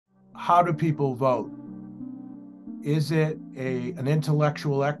how do people vote? Is it an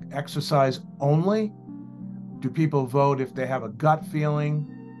intellectual exercise only? Do people vote if they have a gut feeling?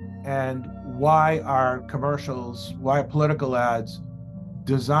 And why are commercials, why are political ads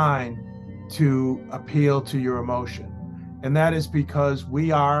designed to appeal to your emotion? And that is because we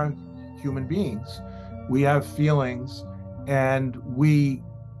are human beings. We have feelings, and we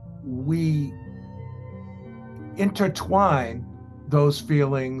intertwine those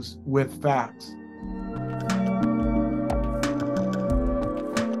feelings with facts.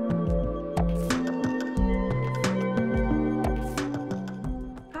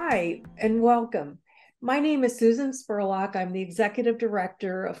 Hi, and welcome. My name is Susan Spurlock. I'm the Executive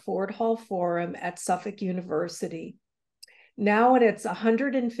Director of Ford Hall Forum at Suffolk University. Now in its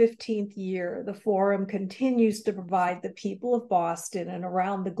 115th year, the Forum continues to provide the people of Boston and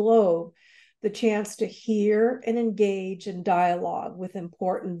around the globe the chance to hear and engage in dialogue with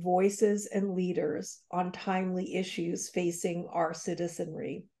important voices and leaders on timely issues facing our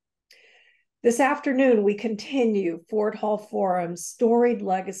citizenry. This afternoon, we continue Ford Hall Forum's storied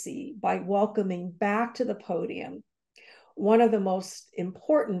legacy by welcoming back to the podium one of the most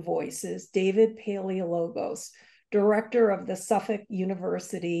important voices, David Paleologos, director of the Suffolk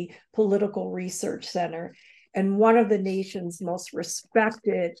University Political Research Center, and one of the nation's most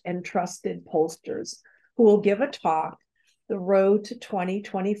respected and trusted pollsters, who will give a talk, The Road to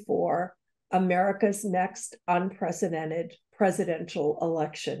 2024, America's Next Unprecedented Presidential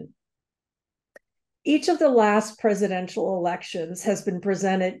Election. Each of the last presidential elections has been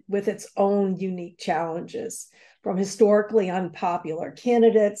presented with its own unique challenges, from historically unpopular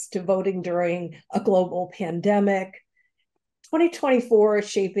candidates to voting during a global pandemic. 2024 is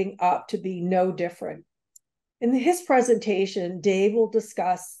shaping up to be no different. In his presentation, Dave will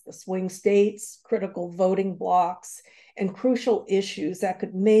discuss the swing states, critical voting blocs, and crucial issues that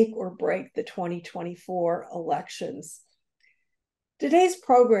could make or break the 2024 elections. Today's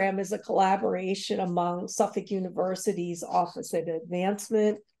program is a collaboration among Suffolk University's Office of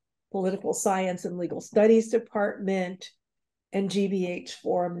Advancement, Political Science and Legal Studies Department, and GBH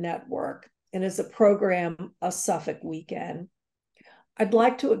Forum Network, and is a program of Suffolk Weekend. I'd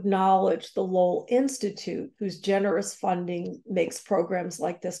like to acknowledge the Lowell Institute, whose generous funding makes programs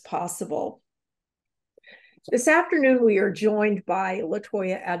like this possible. This afternoon, we are joined by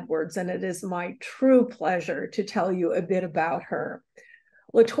Latoyia Edwards, and it is my true pleasure to tell you a bit about her.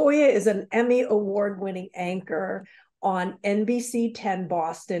 Latoyia is an Emmy award-winning anchor on NBC10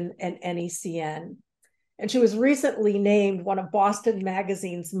 Boston and NECN. And she was recently named one of Boston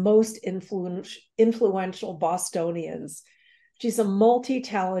Magazine's most influential Bostonians. She's a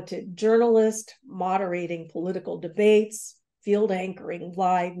multi-talented journalist, moderating political debates, field anchoring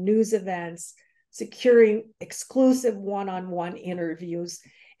live news events, securing exclusive one-on-one interviews,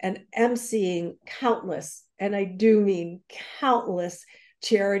 and emceeing countless, and I do mean countless,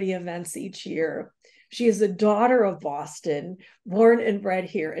 charity events each year. She is a daughter of Boston, born and bred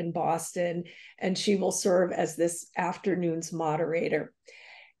here in Boston, and she will serve as this afternoon's moderator.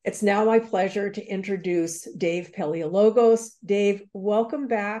 It's now my pleasure to introduce Dave Paleologos. Dave, welcome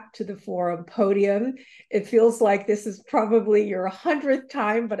back to the Forum podium. It feels like this is probably your 100th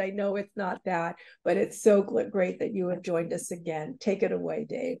time, but I know it's not that. But it's so great that you have joined us again. Take it away,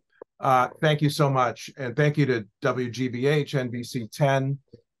 Dave. Thank you so much. And thank you to WGBH,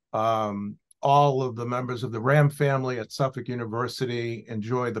 NBC10, all of the members of the Ram family at Suffolk University.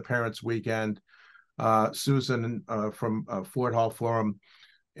 Enjoy the Parents' Weekend. Susan from Ford Hall Forum.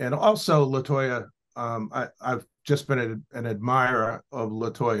 And also Latoyia, I've just been an admirer of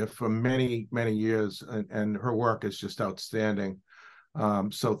Latoyia for many, many years, and her work is just outstanding.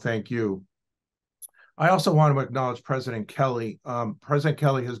 So thank you. I also want to acknowledge President Kelly. President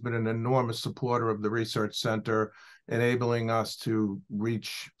Kelly has been an enormous supporter of the Research Center, enabling us to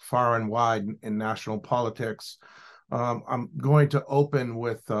reach far and wide in national politics. I'm going to open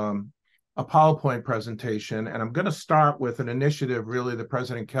with a PowerPoint presentation, and I'm going to start with an initiative really that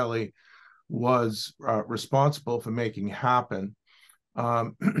President Kelly was responsible for making happen.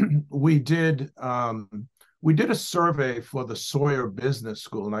 We did a survey for the Sawyer Business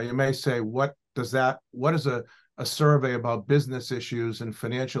School. Now you may say, what does a survey about business issues and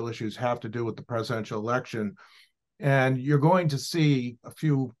financial issues have to do with the presidential election? And you're going to see a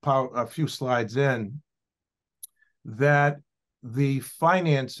few slides in that the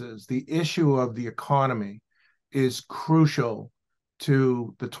finances, the issue of the economy, is crucial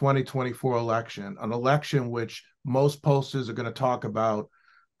to the 2024 election, an election which most pollsters are going to talk about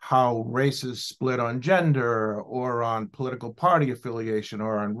how races split on gender or on political party affiliation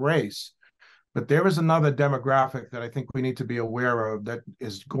or on race. But there is another demographic that I think we need to be aware of that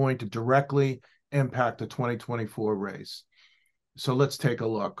is going to directly impact the 2024 race. So let's take a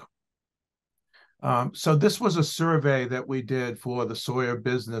look. So this was a survey that we did for the Sawyer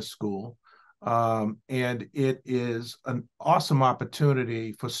Business School. And it is an awesome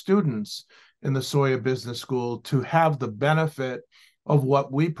opportunity for students in the Sawyer Business School to have the benefit of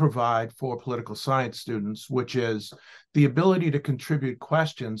what we provide for political science students, which is the ability to contribute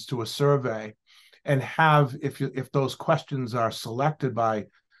questions to a survey and have, if those questions are selected by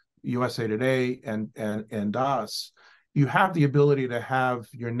USA Today and us, you have the ability to have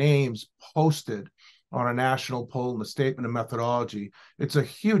your names posted on a national poll and a statement of methodology. It's a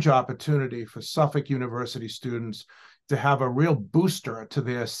huge opportunity for Suffolk University students to have a real booster to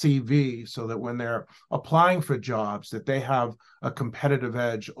their CV so that when they're applying for jobs, that they have a competitive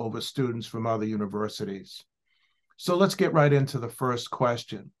edge over students from other universities. So let's get right into the first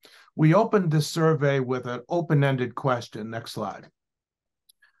question. We opened this survey with an open-ended question. Next slide.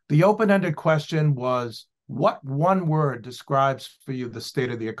 The open-ended question was, what one word describes for you the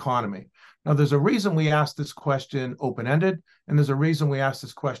state of the economy? Now, there's a reason we asked this question open-ended, and there's a reason we asked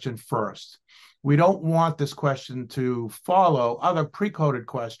this question first. We don't want this question to follow other pre-coded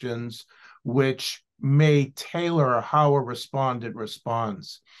questions which may tailor how a respondent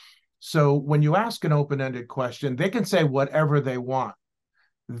responds. So when you ask an open-ended question, they can say whatever they want.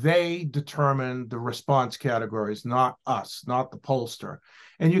 They determine the response categories, not us, not the pollster.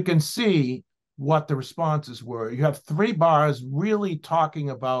 And you can see what the responses were. You have 3 bars really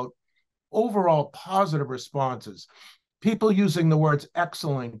talking about overall positive responses. People using the words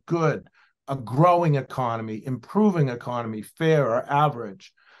excellent, good, a growing economy, improving economy, fair or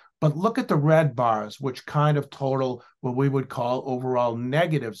average. But look at the red bars, which kind of total what we would call overall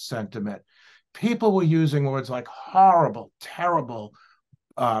negative sentiment. People were using words like horrible, terrible,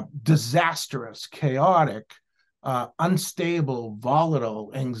 disastrous, chaotic, unstable,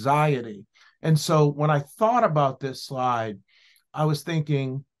 volatile, anxiety. And so when I thought about this slide, I was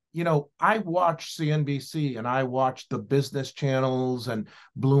thinking, you know, I watch CNBC and I watch the business channels and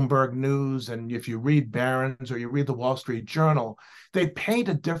Bloomberg News. And if you read Barron's or you read the Wall Street Journal, they paint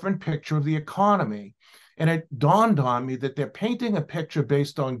a different picture of the economy. And it dawned on me that they're painting a picture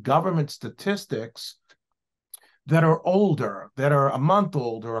based on government statistics that are older, that are a month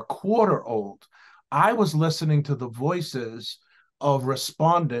old or a quarter old. I was listening to the voices of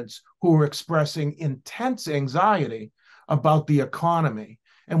respondents who were expressing intense anxiety about the economy.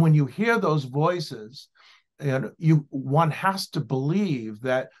 And when you hear those voices, and one has to believe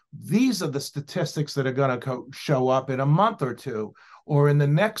that these are the statistics that are going to show up in a month or two, or in the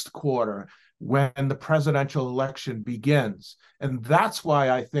next quarter when the presidential election begins. And that's why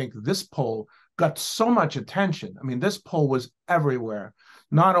I think this poll got so much attention. I mean, this poll was everywhere,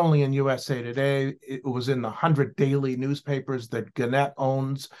 not only in USA Today, it was in the 100 daily newspapers that Gannett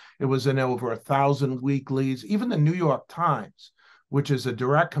owns. It was in over 1,000 weeklies, even the New York Times, which is a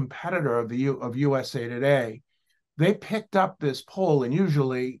direct competitor of USA Today. They picked up this poll, and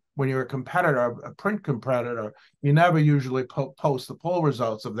usually when you're a competitor, a print competitor, you never usually post the poll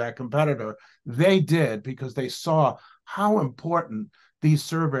results of that competitor. They did because they saw how important these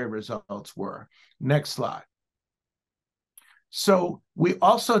survey results were. Next slide. So we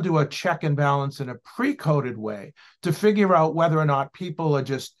also do a check and balance in a pre-coded way to figure out whether or not people are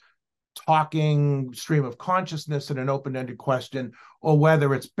just talking stream of consciousness in an open-ended question, or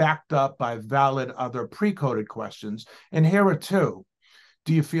whether it's backed up by valid other pre-coded questions. And here are 2.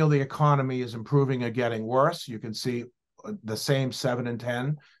 Do you feel the economy is improving or getting worse? You can see the same 7 and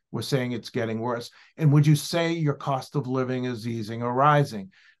 10. We're saying it's getting worse. And would you say your cost of living is easing or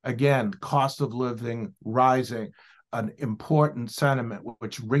rising? Again, cost of living rising, an important sentiment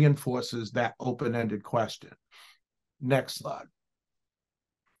which reinforces that open-ended question. Next slide.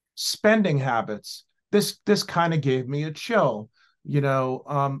 Spending habits. This kind of gave me a chill. You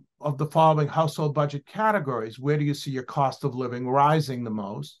know, of the following household budget categories, where do you see your cost of living rising the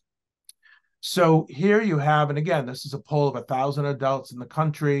most? So here you have, and again, this is a poll of 1,000 adults in the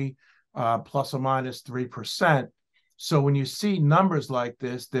country, plus or minus 3%. So when you see numbers like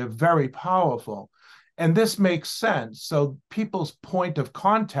this, they're very powerful. And this makes sense. So people's point of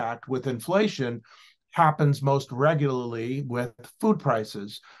contact with inflation happens most regularly with food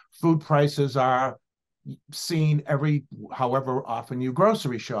prices. Food prices are seen however often you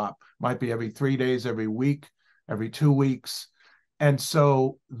grocery shop. Might be every 3 days, every week, every 2 weeks. And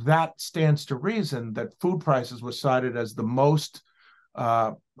so that stands to reason that food prices were cited as the most,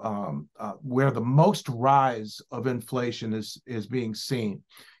 where the most rise of inflation is being seen.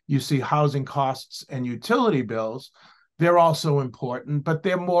 You see housing costs and utility bills. They're also important, but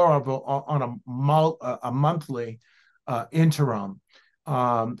they're more of a monthly interim.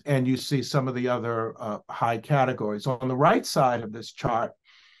 And you see some of the other high categories. On the right side of this chart,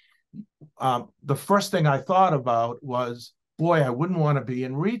 the first thing I thought about was, boy, I wouldn't want to be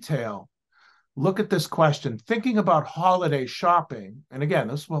in retail. Look at this question. Thinking about holiday shopping, and again,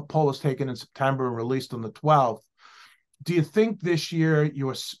 this poll was taken in September and released on the 12th. Do you think this year you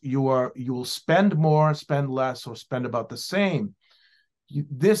will spend more, spend less, or spend about the same?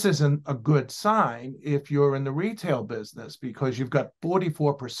 This isn't a good sign if you're in the retail business, because you've got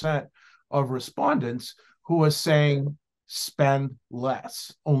 44% of respondents who are saying spend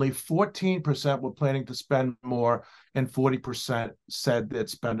less. Only 14% were planning to spend more, and 40% said they'd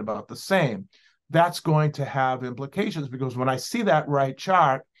spend about the same. That's going to have implications, because when I see that right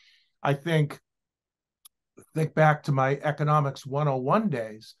chart, I think back to my economics 101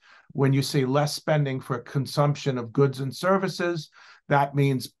 days, when you see less spending for consumption of goods and services, that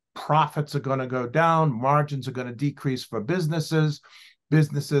means profits are going to go down, margins are going to decrease for businesses.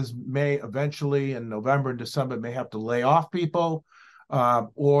 Businesses may eventually, in November and December, may have to lay off people,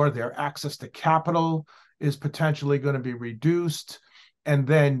 or their access to capital is potentially going to be reduced. And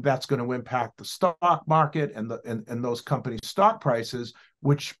then that's going to impact the stock market and those companies' stock prices,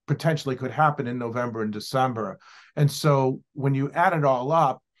 which potentially could happen in November and December. And so when you add it all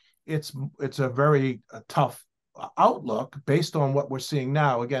up, it's a very tough outlook based on what we're seeing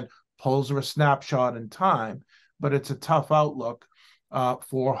now. Again, polls are a snapshot in time, but it's a tough outlook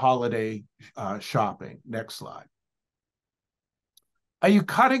for holiday shopping. Next slide. Are you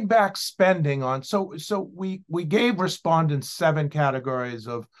cutting back spending on? So we gave respondents 7 categories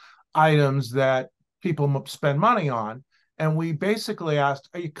of items that people spend money on, and we basically asked,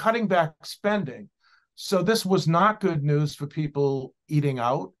 are you cutting back spending? So this was not good news for people eating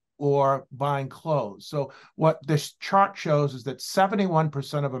out or buying clothes. So what this chart shows is that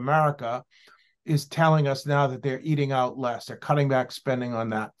 71% of America is telling us now that they're eating out less. They're cutting back spending on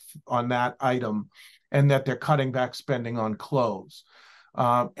that item, and that they're cutting back spending on clothes.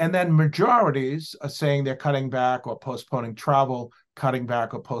 And then majorities are saying they're cutting back or postponing travel, cutting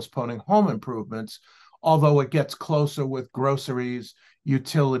back or postponing home improvements, although it gets closer with groceries,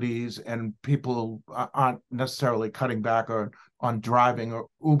 utilities, and people aren't necessarily cutting back on driving or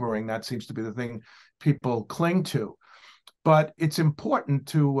Ubering. That seems to be the thing people cling to. But it's important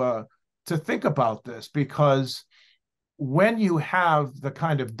to think about this, because when you have the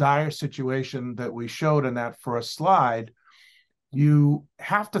kind of dire situation that we showed in that first slide, you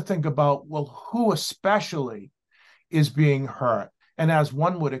have to think about, well, who especially is being hurt? And as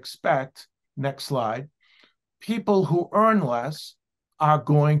one would expect, next slide, people who earn less are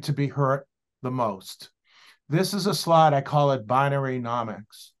going to be hurt the most. This is a slide, I call it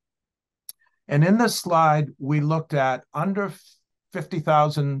binary-nomics. And in this slide, we looked at under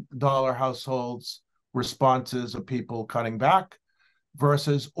 $50,000 households responses of people cutting back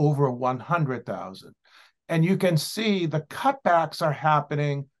versus over 100,000. And you can see the cutbacks are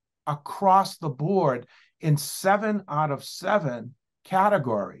happening across the board in 7 out of 7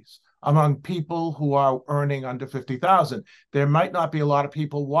 categories among people who are earning under 50,000. There might not be a lot of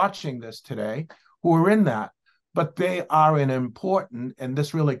people watching this today who are in that, but they are an important, and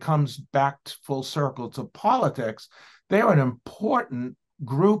this really comes back full circle to politics, they are an important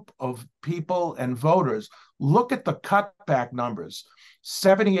group of people and voters. Look at the cutback numbers.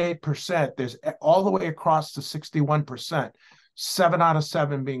 78%, there's all the way across to 61%, 7 out of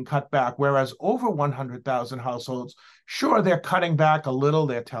 7 being cut back, whereas over 100,000 households, sure, they're cutting back a little,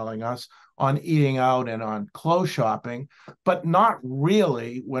 they're telling us, on eating out and on clothes shopping, but not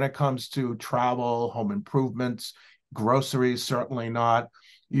really when it comes to travel, home improvements, groceries, certainly not,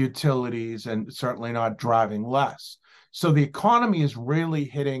 utilities, and certainly not driving less. So the economy is really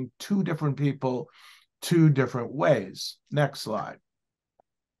hitting 2 different people 2 different ways. Next slide.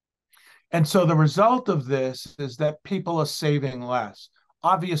 And so the result of this is that people are saving less.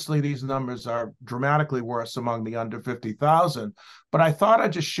 Obviously, these numbers are dramatically worse among the under 50,000, but I thought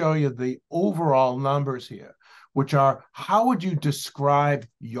I'd just show you the overall numbers here, which are, how would you describe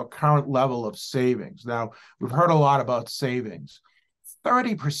your current level of savings? Now, we've heard a lot about savings.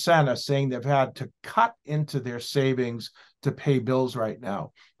 30% are saying they've had to cut into their savings to pay bills right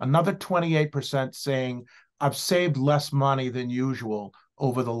now. Another 28% saying, I've saved less money than usual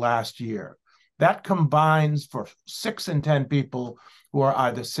over the last year. That combines for 6 in 10 people who are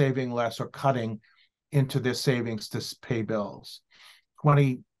either saving less or cutting into their savings to pay bills.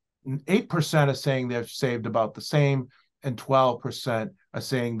 28% are saying they've saved about the same, and 12% are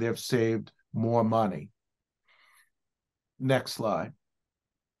saying they've saved more money. Next slide.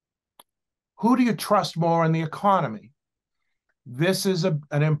 Who do you trust more in the economy? This is an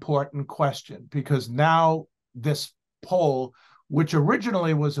important question, because now this poll, which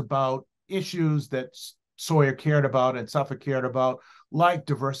originally was about issues that Sawyer cared about and Suffolk cared about, like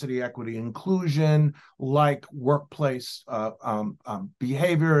diversity, equity, inclusion, like workplace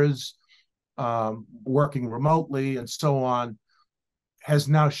behaviors, working remotely, and so on, has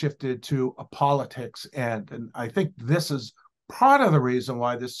now shifted to a politics end. And I think this is part of the reason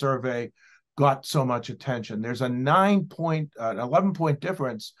why this survey got so much attention. There's a 11-point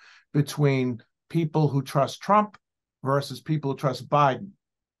difference between people who trust Trump versus people who trust Biden.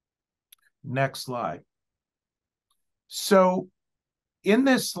 Next slide. So in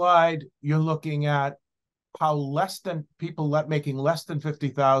this slide, you're looking at how people making less than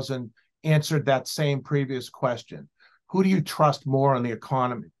 50,000 answered that same previous question. Who do you trust more in the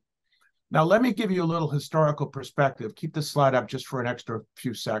economy? Now, let me give you a little historical perspective. Keep the slide up just for an extra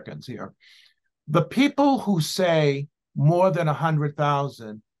few seconds here. The people who say more than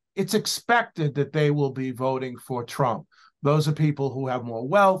 100,000, it's expected that they will be voting for Trump. Those are people who have more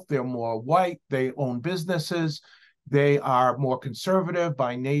wealth, they're more white, they own businesses, they are more conservative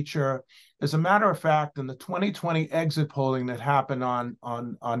by nature. As a matter of fact, in the 2020 exit polling that happened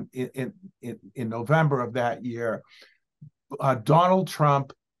in November of that year, Donald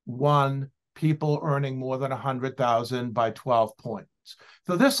Trump won people earning more than 100,000 by 12 points.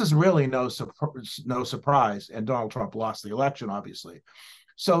 So this is really no surprise, and Donald Trump lost the election, obviously.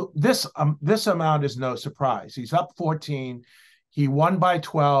 So this amount is no surprise. He's up 14. He won by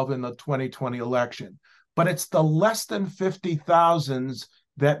 12 in the 2020 election. But it's the less than 50,000s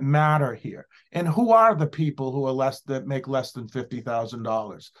that matter here. And who are the people who are that make less than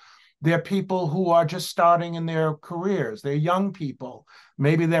 $50,000? They're people who are just starting in their careers. They're young people.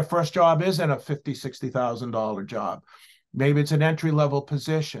 Maybe their first job isn't a $50,000, $60,000 job. Maybe it's an entry-level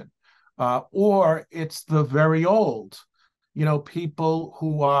position. Or it's the very old, people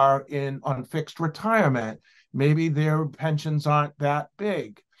who are on fixed retirement. Maybe their pensions aren't that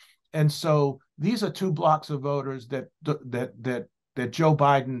big. And so these are two blocks of voters that Joe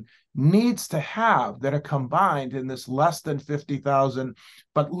Biden needs to have, that are combined in this less than 50,000.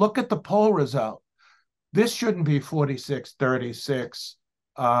 But look at the poll result. This shouldn't be 46-36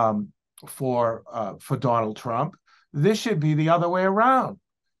 for Donald Trump. This should be the other way around.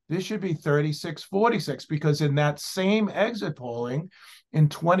 This should be 36-46, because in that same exit polling in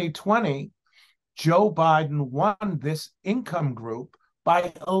 2020, Joe Biden won this income group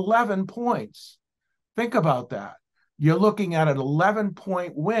by 11 points. Think about that. You're looking at an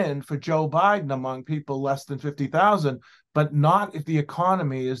 11-point win for Joe Biden among people less than 50,000, but not if the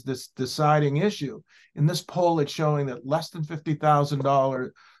economy is this deciding issue. In this poll, it's showing that less than $50,000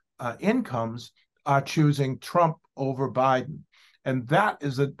 incomes are choosing Trump over Biden. And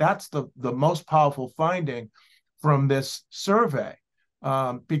that's the most powerful finding from this survey,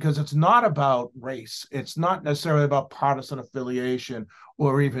 because it's not about race. It's not necessarily about partisan affiliation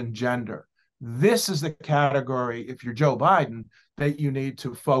or even gender. This is the category, if you're Joe Biden, that you need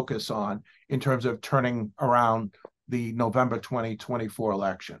to focus on in terms of turning around the November 2024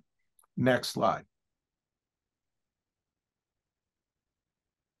 election. Next slide.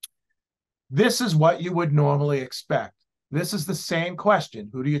 This is what you would normally expect. This is the same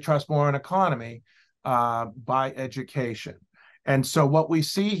question. Who do you trust more in economy? By education. And so what we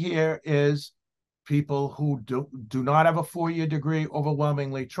see here is people who do not have a four-year degree,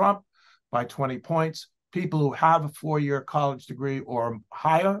 overwhelmingly Trump by 20 points. People who have a four-year college degree or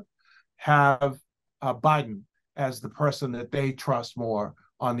higher have Biden as the person that they trust more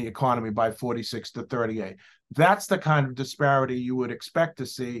on the economy by 46-38. That's the kind of disparity you would expect to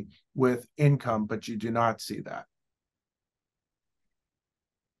see with income, but you do not see that.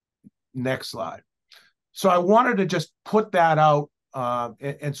 Next slide. So I wanted to just put that out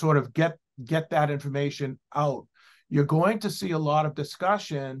and sort of get that information out. You're going to see a lot of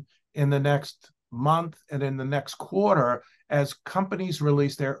discussion in the next month and in the next quarter as companies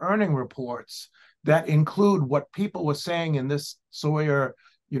release their earning reports that include what people were saying in this Sawyer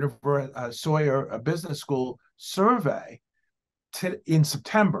Business School survey in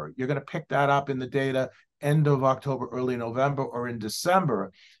September. You're going to pick that up in the data end of October, early November, or in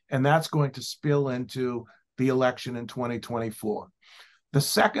December, and that's going to spill into the election in 2024. The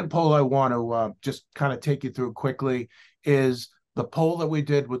second poll I want to just kind of take you through quickly is the poll that we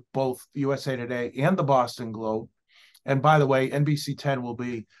did with both USA Today and the Boston Globe. And by the way, NBC10 will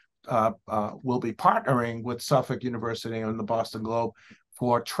be partnering with Suffolk University and the Boston Globe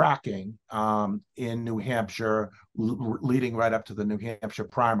for tracking in New Hampshire, leading right up to the New Hampshire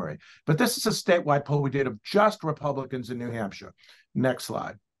primary. But this is a statewide poll we did of just Republicans in New Hampshire. Next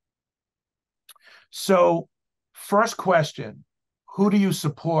slide. So first question, who do you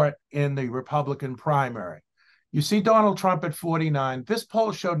support in the Republican primary? You see Donald Trump at 49. This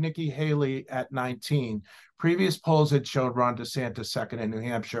poll showed Nikki Haley at 19. Previous polls had showed Ron DeSantis second in New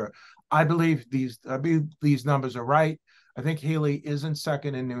Hampshire. I believe these numbers are right. I think Haley is in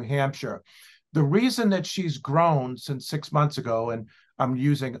second in New Hampshire. The reason that she's grown since 6 months ago, and I'm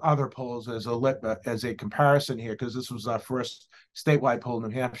using other polls as a comparison here because this was our first statewide poll in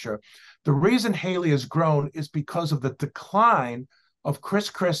New Hampshire. The reason Haley has grown is because of the decline of Chris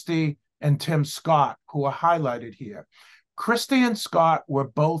Christie and Tim Scott, who are highlighted here. Christie and Scott were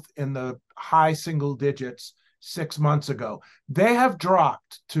both in the high single digits 6 months ago. They have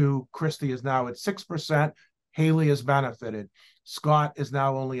dropped to, Christie is now at 6%. Haley has benefited. Scott is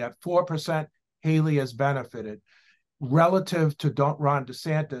now only at 4%. Haley has benefited. Relative to Ron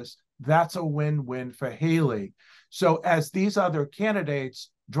DeSantis, that's a win-win for Haley. So as these other candidates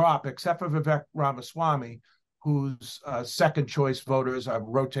drop, except for Vivek Ramaswamy, whose second choice voters are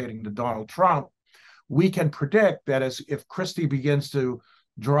rotating to Donald Trump, we can predict that if Christie begins to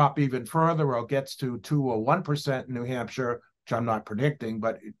drop even further or gets to 2 or 1% in New Hampshire, which I'm not predicting,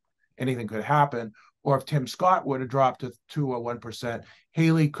 but anything could happen, or if Tim Scott were to drop to 2 or 1%,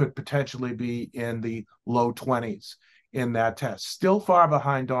 Haley could potentially be in the low 20s in that test. Still far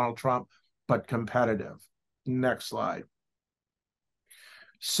behind Donald Trump, but competitive. Next slide.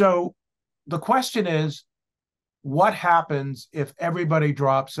 So the question is, what happens if everybody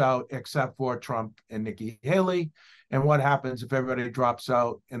drops out except for Trump and Nikki Haley? And what happens if everybody drops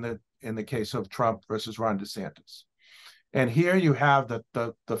out in the case of Trump versus Ron DeSantis? And here you have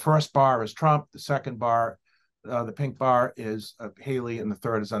the first bar is Trump, the second bar, the pink bar is Haley, and the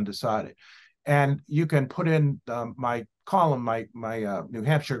third is undecided. And you can put in my column, my New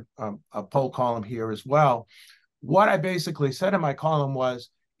Hampshire poll column here as well. What I basically said in my column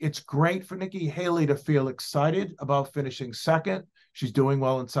was, it's great for Nikki Haley to feel excited about finishing second. She's doing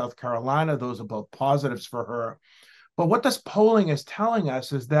well in South Carolina. Those are both positives for her. But what this polling is telling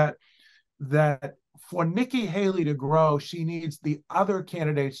us is that for Nikki Haley to grow, she needs the other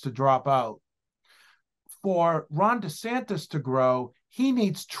candidates to drop out. For Ron DeSantis to grow, he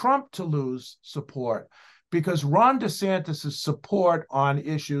needs Trump to lose support, because Ron DeSantis' support on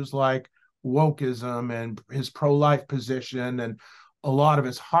issues like wokeism and his pro-life position and a lot of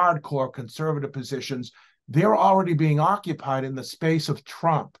his hardcore conservative positions, they're already being occupied in the space of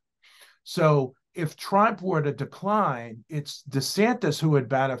Trump. So if Trump were to decline, it's DeSantis who would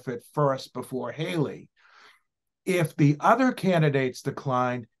benefit first before Haley. If the other candidates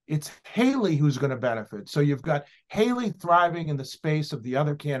decline, it's Haley who's going to benefit. So you've got Haley thriving in the space of the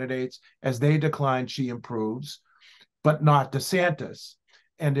other candidates. As they decline, she improves, but not DeSantis.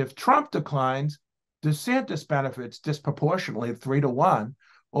 And if Trump declines, DeSantis benefits disproportionately 3-1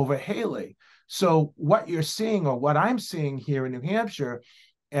 over Haley. So what you're seeing, or what I'm seeing here in New Hampshire,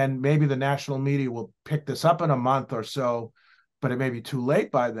 and maybe the national media will pick this up in a month or so, but it may be too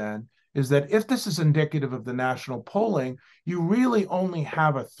late by then, is that if this is indicative of the national polling, you really only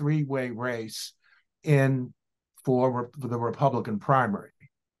have a three-way race for the Republican primary.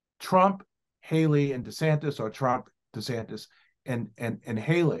 Trump, Haley, and DeSantis, or Trump, DeSantis, and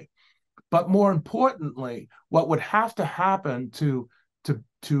Haley. But more importantly, what would have to happen to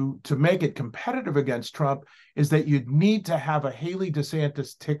make it competitive against Trump is that you'd need to have a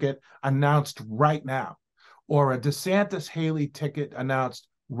Haley-DeSantis ticket announced right now, or a DeSantis-Haley ticket announced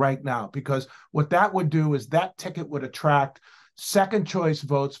right now, because what that would do is that ticket would attract second choice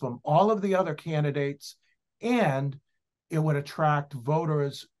votes from all of the other candidates, and it would attract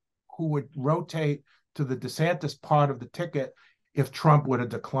voters who would rotate to the DeSantis part of the ticket if Trump were to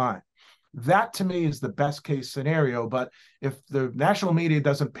decline. That, to me, is the best case scenario. But if the national media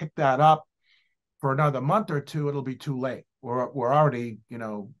doesn't pick that up for another month or two, it'll be too late. We're already,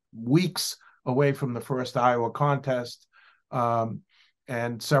 weeks away from the first Iowa contest,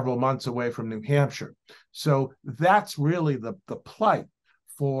 and several months away from New Hampshire. So that's really the plight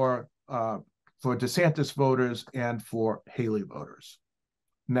for DeSantis voters and for Haley voters.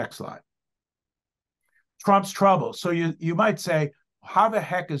 Next slide. Trump's trouble. So you might say, how the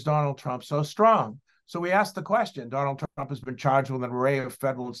heck is Donald Trump so strong? So we asked the question. Donald Trump has been charged with an array of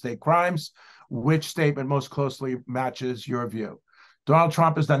federal and state crimes. Which statement most closely matches your view? Donald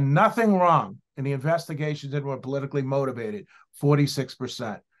Trump has done nothing wrong in the investigations that were politically motivated,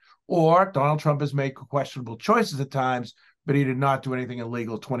 46%. Or Donald Trump has made questionable choices at times, but he did not do anything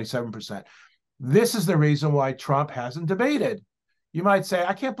illegal, 27%. This is the reason why Trump hasn't debated. You might say,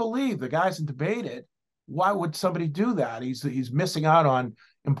 I can't believe the guy hasn't debated. Why would somebody do that? He's missing out on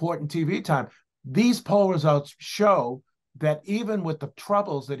important TV time. These poll results show that even with the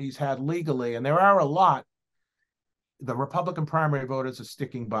troubles that he's had legally, and there are a lot, the Republican primary voters are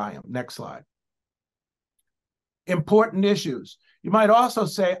sticking by him. Next slide. Important issues. You might also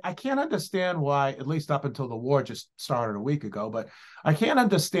say, I can't understand why, at least up until the war just started a week ago, but I can't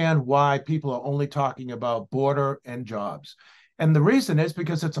understand why people are only talking about border and jobs. And the reason is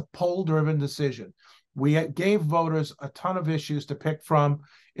because it's a poll-driven decision. We gave voters a ton of issues to pick from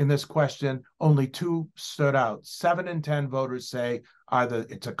in this question. Only 2 stood out. 7 in 10 voters say either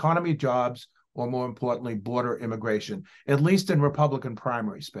it's economy, jobs, or more importantly, border immigration, at least in Republican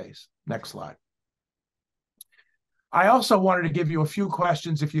primary space. Next slide. I also wanted to give you a few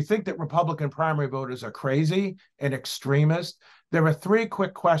questions. If you think that Republican primary voters are crazy and extremist, there are 3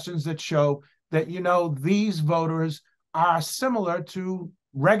 quick questions that show that, these voters are similar to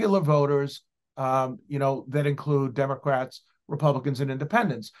regular voters, that include Democrats, Republicans, and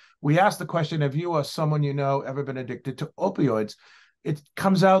independents. We asked the question, have you or someone you know ever been addicted to opioids? It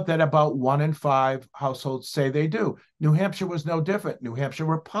comes out that about 1 in 5 households say they do. New Hampshire was no different. New Hampshire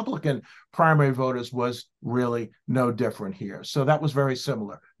Republican primary voters was really no different here. So that was very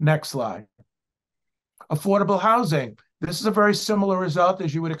similar. Next slide. Affordable housing. This is a very similar result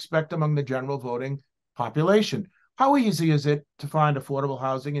as you would expect among the general voting population. How easy is it to find affordable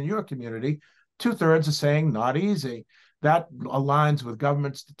housing in your community? 2/3 are saying not easy. That aligns with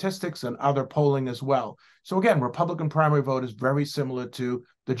government statistics and other polling as well. So again, Republican primary vote is very similar to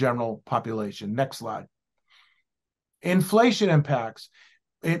the general population. Next slide. Inflation impacts.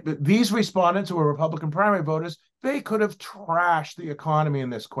 These respondents who are Republican primary voters, they could have trashed the economy in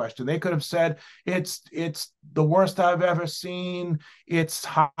this question. They could have said, it's the worst I've ever seen. It's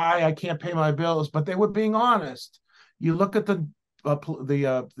high, I can't pay my bills, but they were being honest. You look at the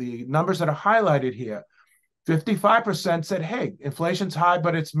numbers that are highlighted here. 55% said, hey, inflation's high,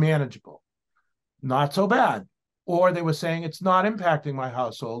 but it's manageable. Not so bad. Or they were saying it's not impacting my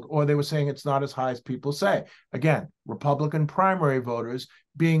household, or they were saying it's not as high as people say. Again, Republican primary voters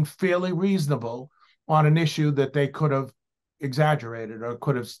being fairly reasonable on an issue that they could have exaggerated or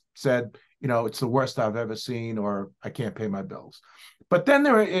could have said, it's the worst I've ever seen, or I can't pay my bills. But then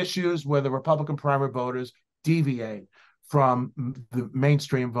there are issues where the Republican primary voters deviate from the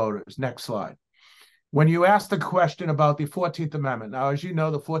mainstream voters. Next slide. When you ask the question about the 14th Amendment, now, as you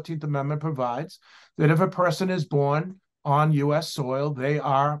know, the 14th Amendment provides that if a person is born on U.S. soil, they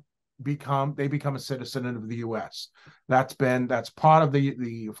become a citizen of the U.S. That's part of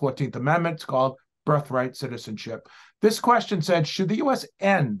the 14th Amendment. It's called birthright citizenship. This question said, should the U.S.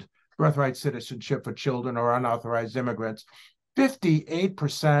 end birthright citizenship for children or unauthorized immigrants?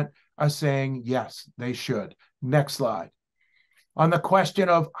 58% are saying yes, they should. Next slide. On the question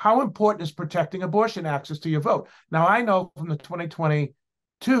of how important is protecting abortion access to your vote. Now, I know from the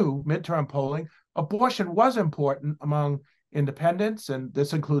 2022 midterm polling, abortion was important among independents, and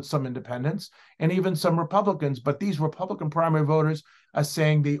this includes some independents, and even some Republicans, but these Republican primary voters are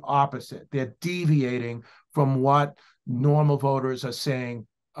saying the opposite. They're deviating from what normal voters are saying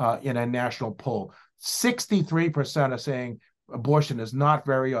in a national poll. 63% are saying abortion is not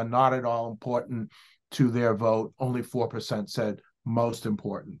very or not at all important to their vote. Only 4% said most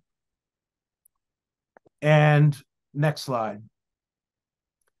important. And next slide.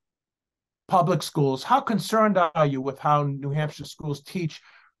 Public schools. How concerned are you with how New Hampshire schools teach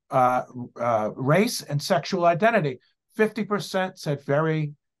race and sexual identity? 50% said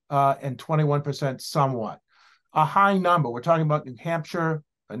very, and 21% somewhat. A high number. We're talking about New Hampshire,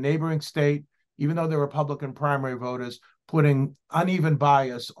 a neighboring state, even though they're Republican primary voters, putting uneven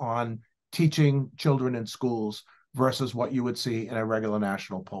bias on teaching children in schools versus what you would see in a regular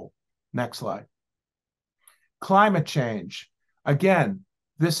national poll. Next slide. Climate change. Again,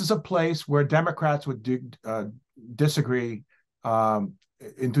 this is a place where Democrats would disagree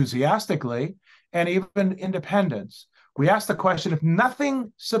enthusiastically, and even independents. We asked the question, if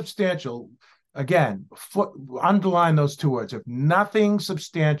nothing substantial, again, underline those 2 words, if nothing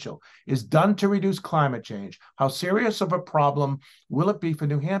substantial is done to reduce climate change, how serious of a problem will it be for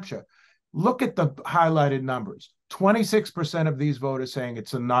New Hampshire? Look at the highlighted numbers. 26% of these voters saying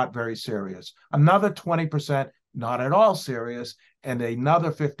it's not very serious. Another 20% not at all serious, and another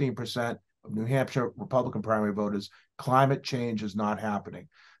 15% of New Hampshire Republican primary voters, climate change is not happening.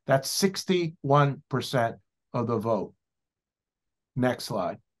 That's 61% of the vote. Next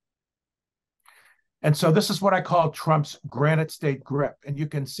slide. And so this is what I call Trump's granite state grip. And you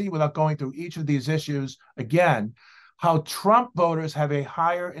can see, without going through each of these issues again, how Trump voters have a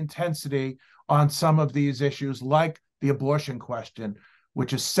higher intensity on some of these issues, like the abortion question,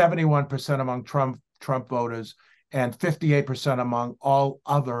 which is 71% among Trump voters and 58% among all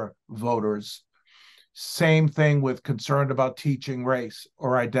other voters. Same thing with concerned about teaching race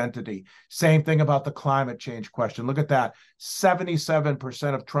or identity. Same thing about the climate change question. Look at that.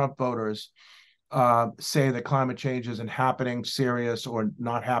 77% of Trump voters say that climate change isn't happening, serious, or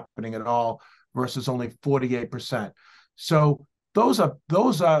not happening at all, versus only 48%. So those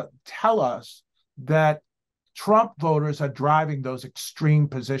tell us that Trump voters are driving those extreme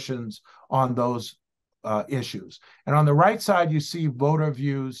positions on those issues. And on the right side, you see voter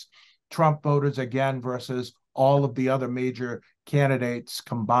views, Trump voters again versus all of the other major candidates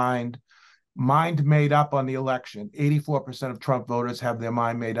combined. Mind made up on the election. 84% of Trump voters have their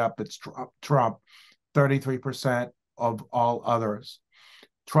mind made up. It's Trump. 33% of all others.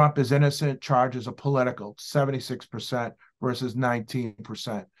 Trump is innocent. Charges are political. 76% versus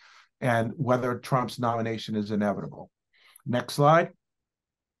 19%. And whether Trump's nomination is inevitable. Next slide.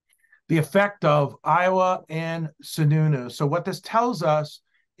 The effect of Iowa and Sununu. So what this tells us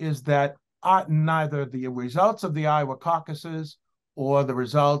is that neither the results of the Iowa caucuses or the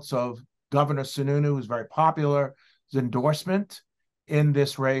results of Governor Sununu, who's very popular, his endorsement in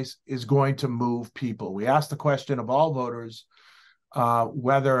this race is going to move people. We asked the question of all voters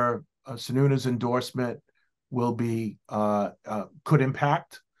whether Sununu's endorsement will be could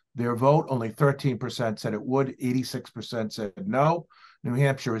impact their vote. Only 13% said it would. 86% said no. New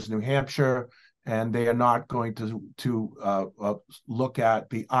Hampshire is New Hampshire, and they are not going to look at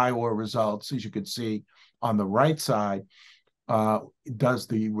the Iowa results. As you can see on the right side, do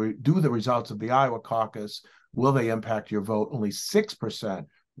the results of the Iowa caucus, will they impact your vote? Only 6%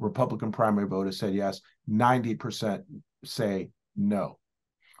 Republican primary voters said yes. 90% say no.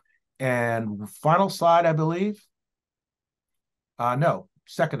 And final slide, I believe. No,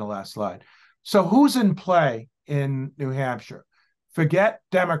 second to last slide. So who's in play in New Hampshire? Forget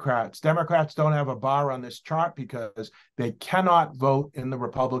Democrats. Democrats don't have a bar on this chart because they cannot vote in the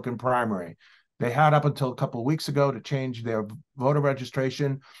Republican primary. They had up until a couple of weeks ago to change their voter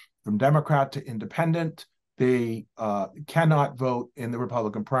registration from Democrat to independent. They cannot vote in the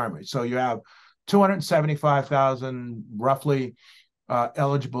Republican primary. So you have 275,000 roughly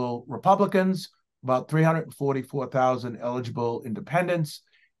eligible Republicans, about 344,000 eligible independents,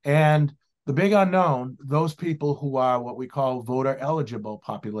 and the big unknown, those people who are what we call voter eligible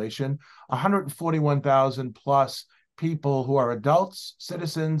population, 141,000 plus people who are adults,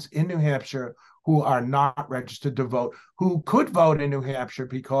 citizens in New Hampshire who are not registered to vote, who could vote in New Hampshire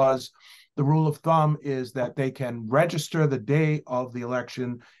because the rule of thumb is that they can register the day of the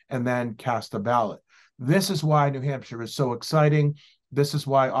election and then cast a ballot. This is why New Hampshire is so exciting. This is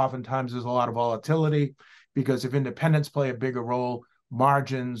why oftentimes there's a lot of volatility, because if independents play a bigger role,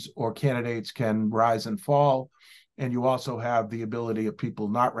 margins or candidates can rise and fall. And you also have the ability of people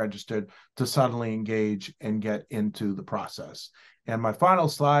not registered to suddenly engage and get into the process. And my final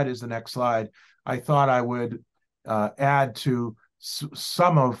slide is the next slide. I thought I would add to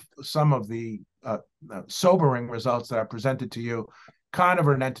some of the sobering results that I presented to you, kind of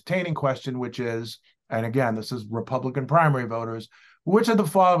an entertaining question, which is, and again, this is Republican primary voters, which of the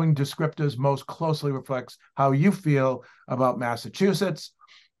following descriptors most closely reflects how you feel about Massachusetts?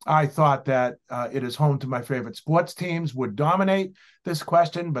 I thought that it is home to my favorite sports teams would dominate this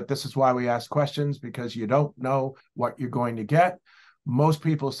question, but this is why we ask questions, because you don't know what you're going to get. Most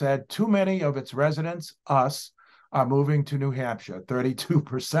people said too many of its residents, us, are moving to New Hampshire,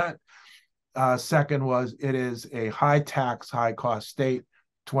 32%. Second was it is a high tax, high cost state,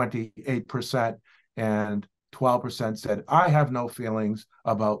 28%. And 12% said, I have no feelings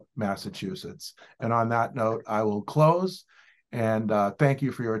about Massachusetts. And on that note, I will close. And thank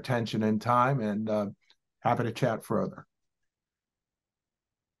you for your attention and time, and happy to chat further.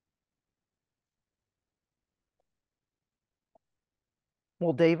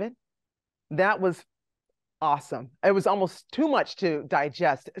 Well, David, that was awesome. It was almost too much to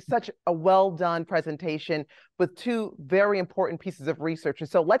digest. Such a well-done presentation with two very important pieces of research. And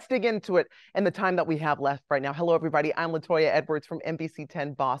so let's dig into it in the time that we have left right now. Hello, everybody. I'm Latoyia Edwards from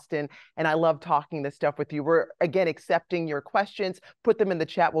NBC10 Boston, and I love talking this stuff with you. We're, again, accepting your questions. Put them in the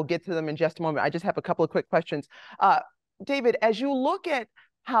chat. We'll get to them in just a moment. I just have a couple of quick questions. David, as you look at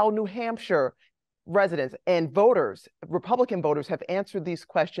how New Hampshire residents and voters, Republican voters, have answered these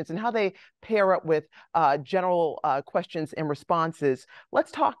questions and how they pair up with general questions and responses,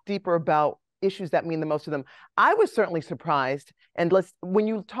 let's talk deeper about issues that mean the most to them. I was certainly surprised, and when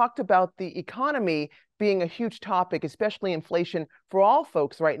you talked about the economy being a huge topic, especially inflation for all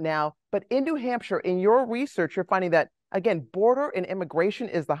folks right now, but in New Hampshire, in your research, you're finding that, again, border and immigration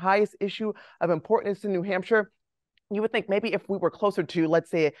is the highest issue of importance in New Hampshire. You would think maybe if we were closer to, let's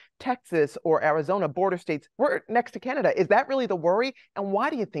say, Texas or Arizona, border states, we're next to Canada. Is that really the worry? And why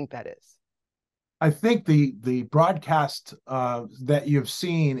do you think that is? I think the broadcast that you've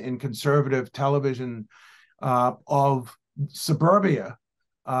seen in conservative television of suburbia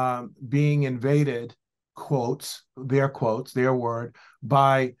being invaded, quotes, their word,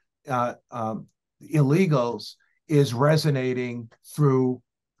 by illegals is resonating through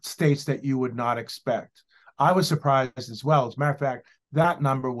states that you would not expect. I was surprised as well. As a matter of fact, that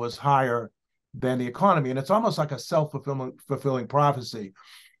number was higher than the economy. And it's almost like a self-fulfilling prophecy.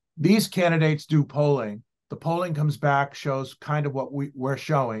 These candidates do polling. The polling comes back, shows kind of what we're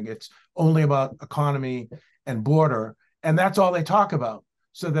showing. It's only about economy and border, and that's all they talk about.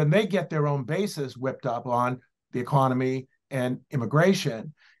 So then they get their own bases whipped up on the economy and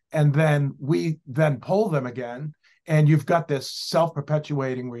immigration. And then we then poll them again, and you've got this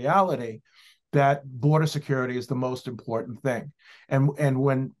self-perpetuating reality that border security is the most important thing. And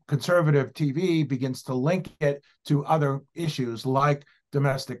when conservative TV begins to link it to other issues like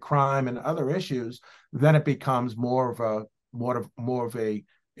domestic crime and other issues, then it becomes more of a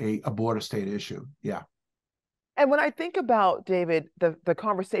border state issue. Yeah. And when I think about, David, the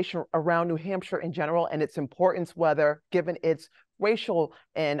conversation around New Hampshire in general and its importance, whether given its racial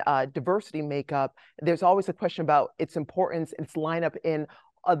and diversity makeup, there's always a question about its importance, its lineup in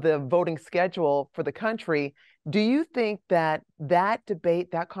the voting schedule for the country. Do you think that debate,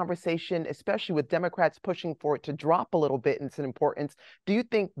 that conversation, especially with Democrats pushing for it to drop a little bit in its importance, do you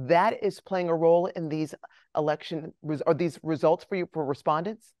think that is playing a role in these election or these results for you, for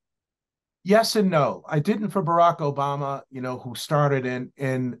respondents? Yes and no. I didn't for Barack Obama, who started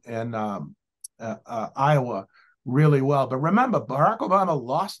in Iowa really well. But remember, Barack Obama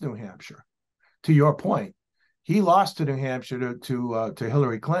lost New Hampshire. To your point, he lost to New Hampshire to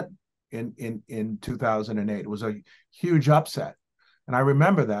Hillary Clinton in 2008. It was a huge upset, and I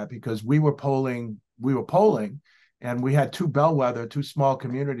remember that because we were polling, and we had two small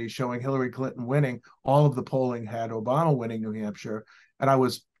communities showing Hillary Clinton winning. All of the polling had Obama winning New Hampshire, and I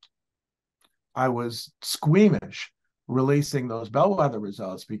was squeamish releasing those bellwether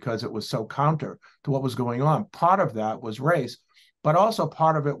results because it was so counter to what was going on. Part of that was race, but also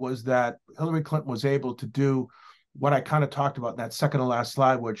part of it was that Hillary Clinton was able to do what I kind of talked about in that second to last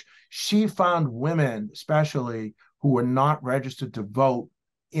slide, which she found women, especially who were not registered to vote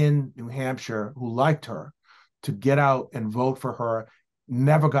in New Hampshire, who liked her, to get out and vote for her.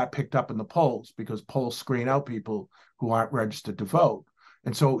 Never got picked up in the polls because polls screen out people who aren't registered to vote.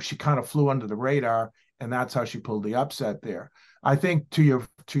 And so she kind of flew under the radar, and that's how she pulled the upset there. I think to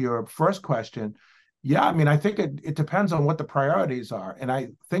your first question, yeah, I mean, I think it depends on what the priorities are. And I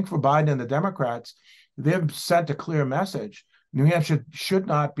think for Biden and the Democrats, they've sent a clear message. New Hampshire should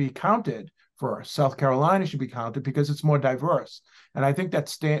not be counted first. South Carolina should be counted because it's more diverse. And I think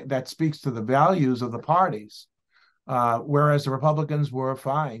that speaks to the values of the parties. Whereas the Republicans were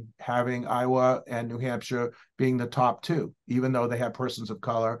fine having Iowa and New Hampshire being the top two, even though they had persons of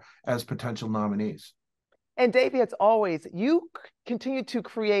color as potential nominees. And Davey, as always, you continue to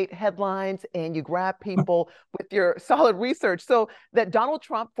create headlines and you grab people with your solid research. So that Donald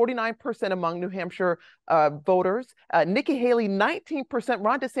Trump, 49% among New Hampshire voters, Nikki Haley, 19%,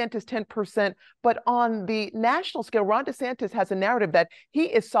 Ron DeSantis, 10%. But on the national scale, Ron DeSantis has a narrative that he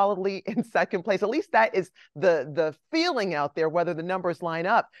is solidly in second place. At least that is the feeling out there, whether the numbers line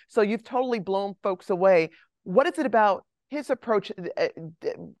up. So you've totally blown folks away. What is it about his approach?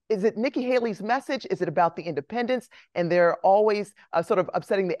 Is it Nikki Haley's message? Is it about the independents and they're always sort of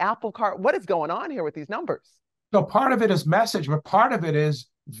upsetting the apple cart? What is going on here with these numbers? So part of it is message, but part of it is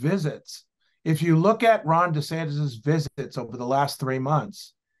visits. If you look at Ron DeSantis's visits over the last 3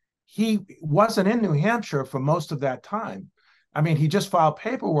 months, he wasn't in New Hampshire for most of that time. I mean, he just filed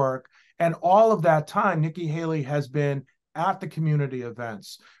paperwork, and all of that time, Nikki Haley has been at the community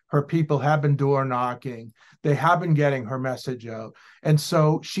events. Her people have been door knocking. They have been getting her message out. And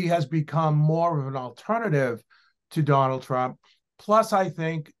so she has become more of an alternative to Donald Trump. Plus, I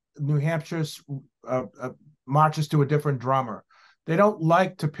think New Hampshire's marches to a different drummer. They don't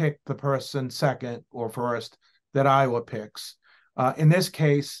like to pick the person second or first that Iowa picks. In this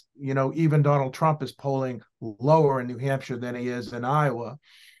case, even Donald Trump is polling lower in New Hampshire than he is in Iowa.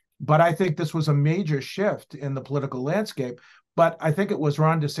 But I think this was a major shift in the political landscape. But I think it was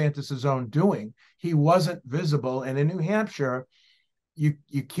Ron DeSantis' own doing. He wasn't visible. And in New Hampshire, you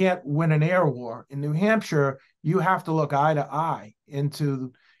can't win an air war. In New Hampshire, you have to look eye to eye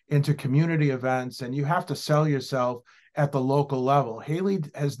into community events, and you have to sell yourself at the local level. Haley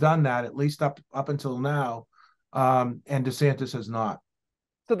has done that, at least up until now, and DeSantis has not.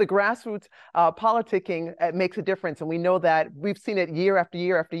 So the grassroots politicking makes a difference, and we know that. We've seen it year after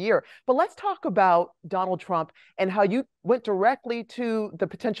year after year. But let's talk about Donald Trump and how you went directly to the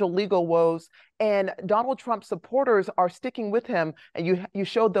potential legal woes, and Donald Trump supporters are sticking with him, and you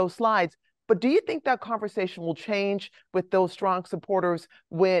showed those slides. But do you think that conversation will change with those strong supporters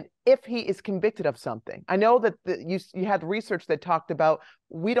if he is convicted of something? I know that you had research that talked about,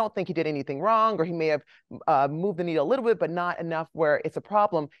 we don't think he did anything wrong, or he may have moved the needle a little bit, but not enough where it's a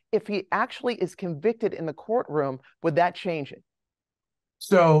problem. If he actually is convicted in the courtroom, would that change it?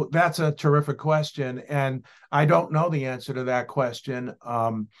 So that's a terrific question, and I don't know the answer to that question.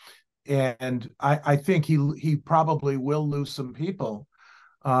 And I think he probably will lose some people.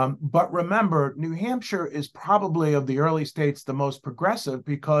 But remember, New Hampshire is probably of the early states the most progressive,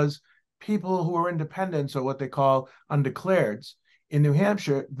 because people who are independents, or what they call undeclareds, in New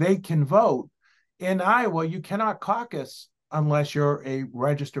Hampshire, they can vote. In Iowa, you cannot caucus unless you're a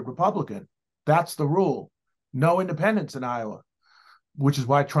registered Republican. That's the rule. No independents in Iowa, which is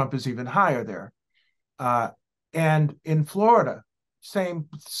why Trump is even higher there. And in Florida, same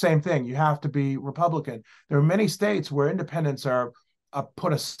thing. You have to be Republican. There are many states where independents are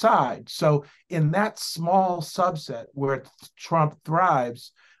put aside. So in that small subset where Trump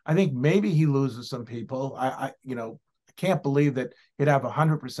thrives, I think maybe he loses some people. I can't believe that he'd have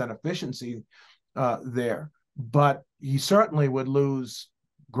 100% efficiency there, but he certainly would lose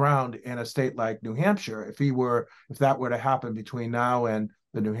ground in a state like New Hampshire if that were to happen between now and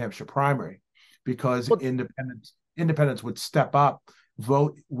the New Hampshire primary, because independents would step up,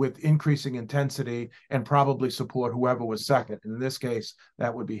 vote with increasing intensity, and probably support whoever was second. In this case,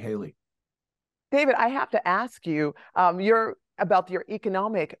 that would be Haley. David, I have to ask you, about your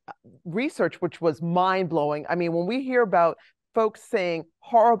economic research, which was mind-blowing. I mean, when we hear about folks saying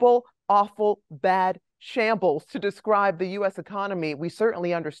horrible, awful, bad, shambles to describe the U.S. economy, we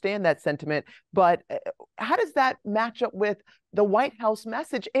certainly understand that sentiment. But how does that match up with the White House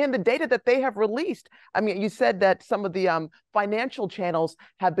message and the data that they have released? I mean, you said that some of the financial channels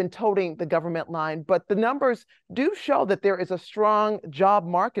have been toting the government line, but the numbers do show that there is a strong job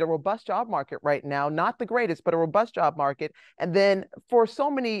market, a robust job market right now, not the greatest, but a robust job market. And then for so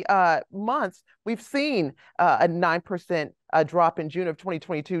many months, we've seen a 9% drop in June of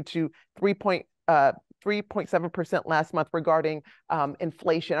 2022 to 3.7% last month regarding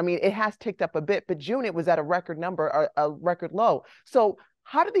inflation. I mean, it has ticked up a bit, but June it was at a record number, a record low. So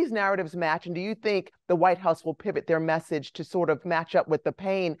how do these narratives match? And do you think the White House will pivot their message to sort of match up with the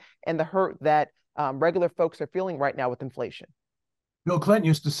pain and the hurt that regular folks are feeling right now with inflation? Bill Clinton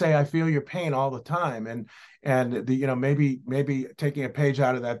used to say, "I feel your pain all the time," and maybe taking a page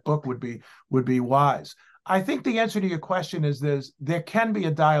out of that book would be wise. I think the answer to your question is there can be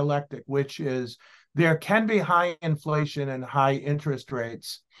a dialectic, which is there can be high inflation and high interest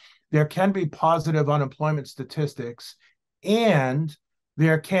rates. There can be positive unemployment statistics, and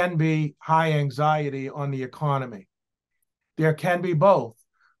there can be high anxiety on the economy. There can be both.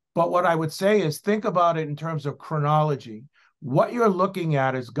 But what I would say is, think about it in terms of chronology. What you're looking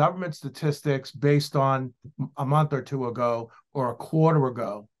at is government statistics based on a month or two ago or a quarter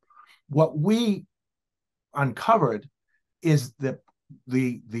ago. What we uncovered is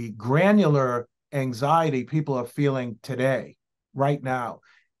the granular anxiety people are feeling today, right now,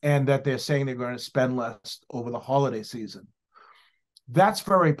 and that they're saying they're going to spend less over the holiday season. That's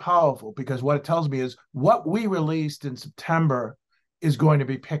very powerful, because what it tells me is what we released in September is going to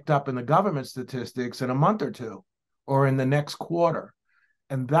be picked up in the government statistics in a month or two or in the next quarter.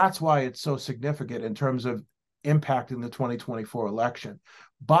 And that's why it's so significant in terms of impacting the 2024 election.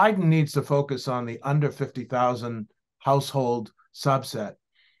 Biden needs to focus on the under 50,000 household subset.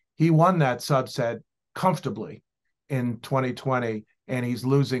 He won that subset comfortably in 2020, and he's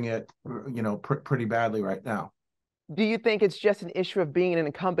losing it, pretty badly right now. Do you think it's just an issue of being an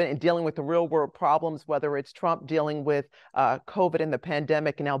incumbent and dealing with the real world problems, whether it's Trump dealing with COVID and the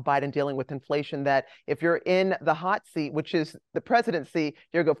pandemic, and now Biden dealing with inflation, that if you're in the hot seat, which is the presidency,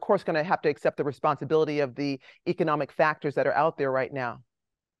 you're of course going to have to accept the responsibility of the economic factors that are out there right now?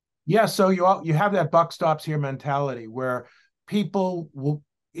 Yeah, so you have that buck stops here mentality where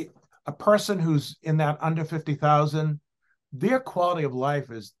a person who's in that under 50,000, their quality of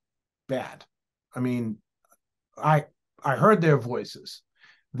life is bad. I mean, I heard their voices.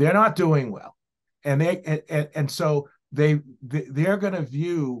 They're not doing well, and so they're going to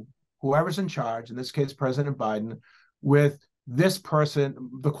view whoever's in charge, in this case President Biden, with this person.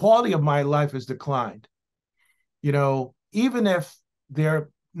 The quality of my life has declined. Even if they're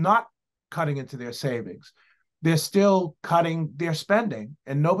not cutting into their savings, they're still cutting their spending,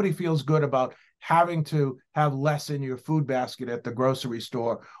 and nobody feels good about having to have less in your food basket at the grocery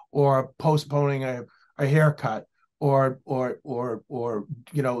store, or postponing a haircut, or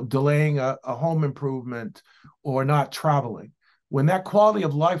delaying a home improvement, or not traveling. When that quality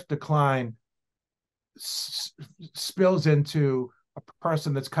of life decline spills into a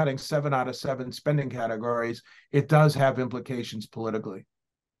person that's cutting 7 out of 7 spending categories, it does have implications politically.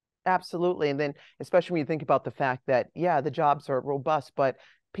 Absolutely. And then especially when you think about the fact that, yeah, the jobs are robust, but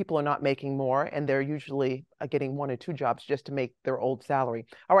people are not making more, and they're usually getting 1 or 2 jobs just to make their old salary.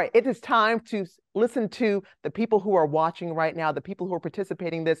 All right, it is time to listen to the people who are watching right now, the people who are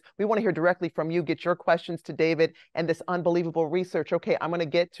participating in this. We want to hear directly from you, get your questions to David and this unbelievable research. Okay, I'm going to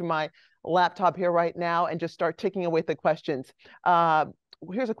get to my laptop here right now and just start ticking away the questions.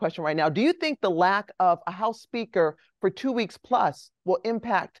 Here's a question right now. Do you think the lack of a House Speaker for 2 weeks plus will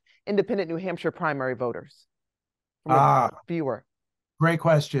impact independent New Hampshire primary voters? From a viewer. Great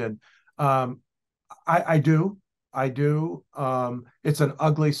question. I do. It's an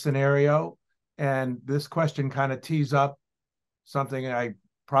ugly scenario. And this question kind of tees up something I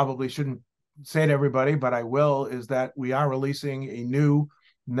probably shouldn't say to everybody, but I will, is that we are releasing a new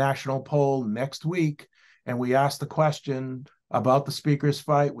national poll next week. And we asked the question about the speaker's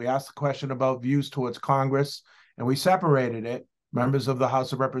fight. We asked the question about views towards Congress, and we separated it, members of the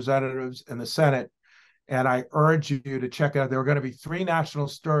House of Representatives and the Senate. And I urge you to check out. There are going to be 3 national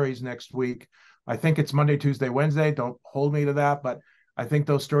stories next week. I think it's Monday, Tuesday, Wednesday. Don't hold me to that, but I think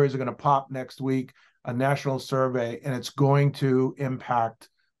those stories are going to pop next week, a national survey, and it's going to impact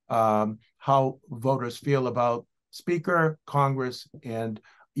how voters feel about Speaker, Congress, and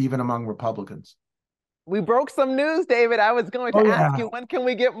even among Republicans. We broke some news, David. I was going to ask you, when can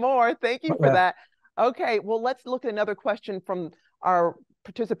we get more? Thank you for that. Okay, well, let's look at another question from our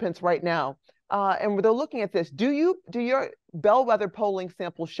participants right now. And they're looking at this. Do your bellwether polling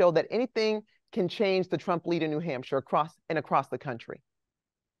samples show that anything can change the Trump lead in New Hampshire across the country?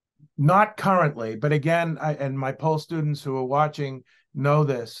 Not currently, but again, and my poll students who are watching know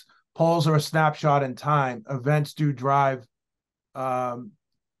this. Polls are a snapshot in time. Events do drive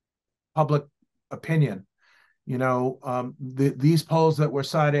public opinion. These polls that were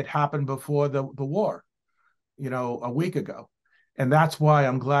cited happened before the war, a week ago. And that's why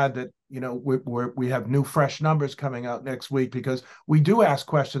I'm glad that, we have new fresh numbers coming out next week, because we do ask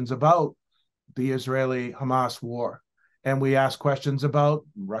questions about the Israeli-Hamas war. And we ask questions about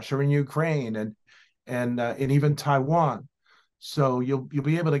Russia and Ukraine and even Taiwan. So you'll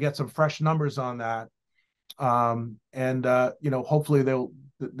be able to get some fresh numbers on that. Hopefully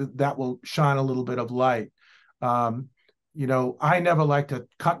that will shine a little bit of light. I never like to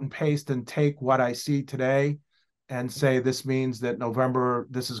cut and paste and take what I see today and say this means that November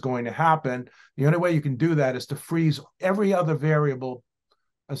this is going to happen. The only way you can do that is to freeze every other variable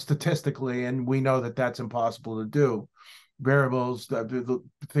statistically, and we know that that's impossible to do. Variables, the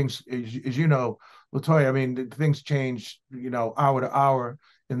things, as you know, Latoyia, I mean, things change, hour to hour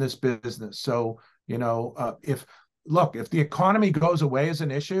in this business. So, if the economy goes away as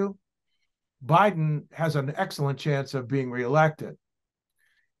an issue, Biden has an excellent chance of being reelected.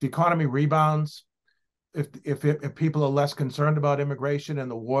 The economy rebounds. If people are less concerned about immigration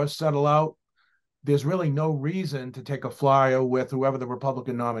and the wars settle out, there's really no reason to take a flyer with whoever the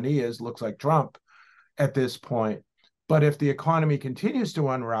Republican nominee is. Looks like Trump at this point. But if the economy continues to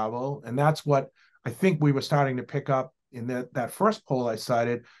unravel, and that's what I think we were starting to pick up in that first poll I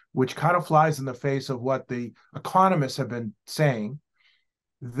cited, which kind of flies in the face of what the economists have been saying,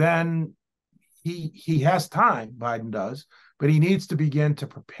 then he has time, Biden does, but he needs to begin to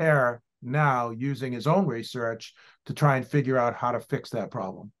prepare now using his own research to try and figure out how to fix that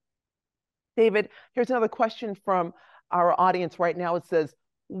problem. David, here's another question from our audience right now. It says,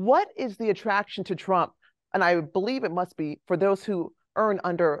 what is the attraction to Trump? And I believe it must be for those who earn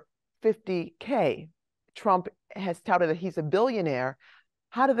under 50K. Trump has touted that he's a billionaire.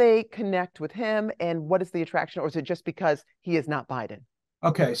 How do they connect with him, and what is the attraction, or is it just because he is not Biden?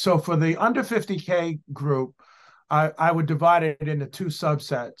 Okay, so for the under 50K group, I would divide it into 2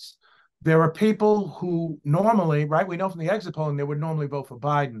 subsets. There are people who normally, right, we know from the exit polling, they would normally vote for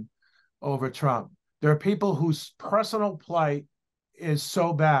Biden over Trump. There are people whose personal plight is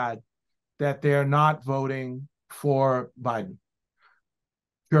so bad that they're not voting for Biden,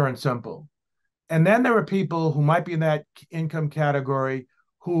 pure and simple. And then there are people who might be in that income category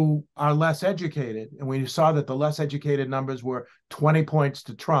who are less educated. And we saw that the less educated numbers were 20 points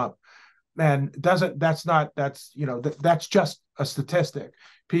to Trump. And that's just a statistic.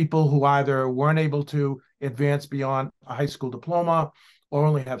 People who either weren't able to advance beyond a high school diploma or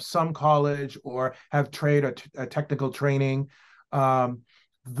only have some college or have trade or technical training.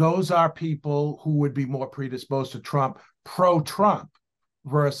 Those are people who would be more predisposed to Trump, pro-Trump,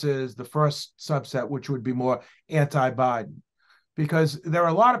 versus the first subset, which would be more anti-Biden. Because there are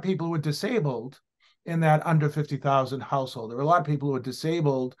a lot of people who are disabled in that under 50,000 household. There are a lot of people who are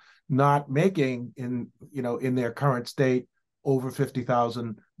disabled not making in their current state over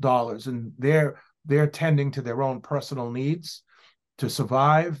 $50,000, and they're tending to their own personal needs to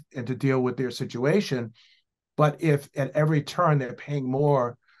survive and to deal with their situation. But if at every turn they're paying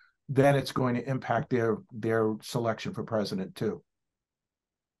more, then it's going to impact their selection for president too.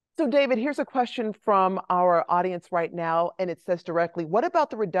 So David, here's a question from our audience right now, and it says directly, what about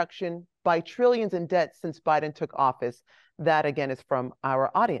the reduction by trillions in debt since Biden took office? That again is from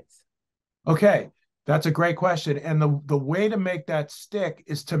our audience. Okay, that's a great question. And the way to make that stick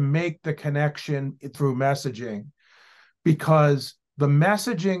is to make the connection through messaging, because the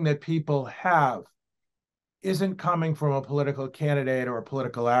messaging that people have isn't coming from a political candidate or a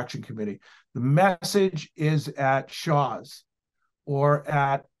political action committee. The message is at Shaw's or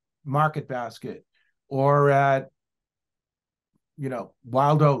at Market Basket or at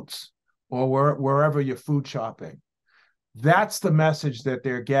Wild Oats or wherever you're food shopping. That's the message that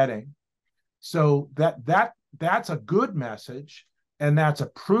they're getting. So that's a good message, and that's a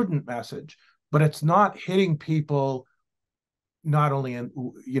prudent message, but it's not hitting people not only in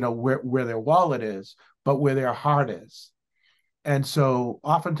where their wallet is, but where their heart is. And so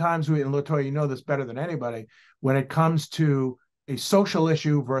oftentimes and Latoyia, you know this better than anybody, when it comes to a social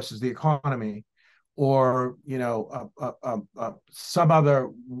issue versus the economy, or some other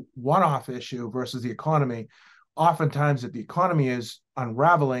one-off issue versus the economy, oftentimes if the economy is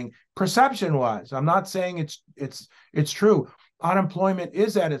unraveling perception-wise, I'm not saying it's true. Unemployment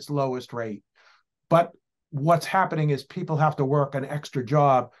is at its lowest rate, but what's happening is people have to work an extra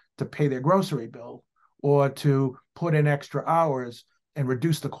job to pay their grocery bill or to put in extra hours and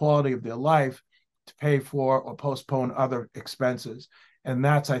reduce the quality of their life to pay for or postpone other expenses. And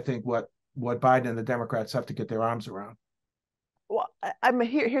that's, I think, what Biden and the Democrats have to get their arms around. Well,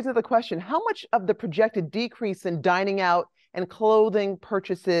 here's another question. How much of the projected decrease in dining out and clothing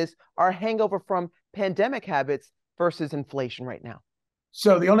purchases are hangover from pandemic habits versus inflation right now?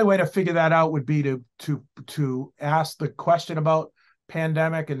 So the only way to figure that out would be to ask the question about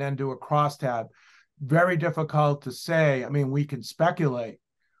pandemic and then do a crosstab. Very difficult to say. I mean, we can speculate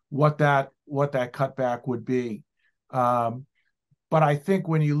what that cutback would be. But I think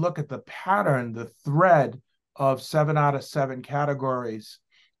when you look at the pattern, the thread of 7 out of 7 categories,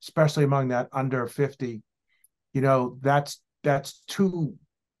 especially among that under 50, that's too,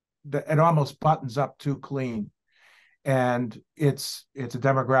 it almost buttons up too clean. And it's a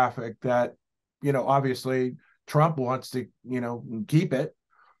demographic that, obviously Trump wants to, keep it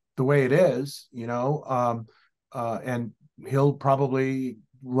the way it is, and he'll probably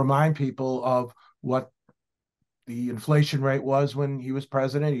remind people of what the inflation rate was when he was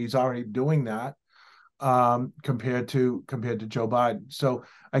president. He's already doing that compared to Joe Biden. So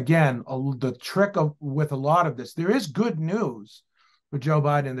again, the trick with a lot of this, there is good news with Joe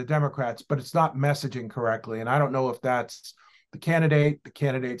Biden and the Democrats, but it's not messaging correctly. And I don't know if that's the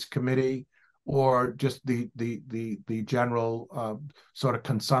candidates committee, or just the general sort of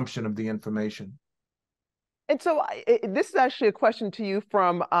consumption of the information. And so this is actually a question to you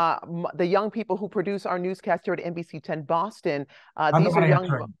from the young people who produce our newscast here at NBC10 Boston. These are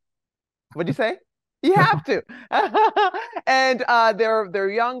young. What'd you say? You have to. And they're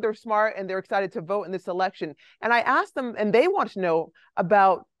young, they're smart, and they're excited to vote in this election. And I asked them, and they want to know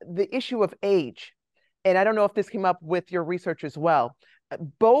about the issue of age. And I don't know if this came up with your research as well.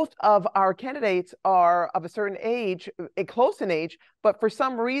 Both of our candidates are of a certain age, close in age, but for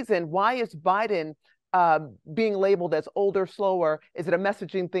some reason, why is Biden being labeled as older, slower? Is it a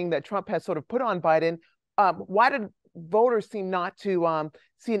messaging thing that Trump has sort of put on Biden? Why did voters seem not to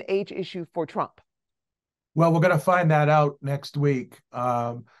see an age issue for Trump? Well, we're going to find that out next week. As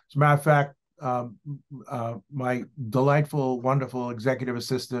a matter of fact, my delightful, wonderful executive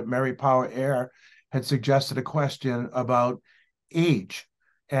assistant, Mary Power Air, had suggested a question about age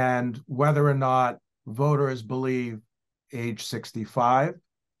and whether or not voters believe age 65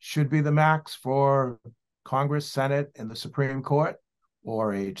 should be the max for Congress, Senate, and the Supreme Court,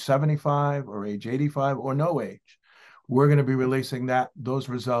 or age 75, or age 85, or no age. We're going to be releasing those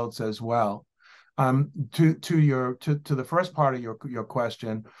results as well. To the first part of your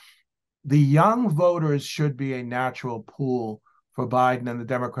question, the young voters should be a natural pool for Biden and the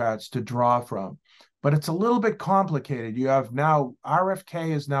Democrats to draw from, but it's a little bit complicated. You have now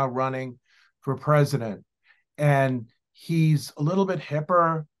RFK is now running for president, and He's a little bit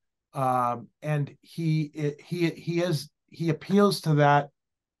hipper, and he appeals to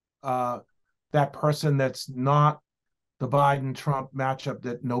that person that's not the Biden-Trump matchup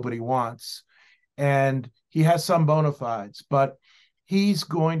that nobody wants. And he has some bona fides, but he's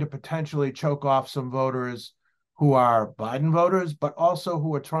going to potentially choke off some voters who are Biden voters, but also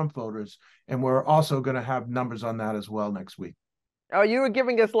who are Trump voters. And we're also going to have numbers on that as well next week. Oh, you were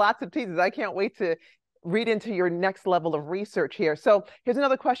giving us lots of teasers. I can't wait to read into your next level of research here. So here's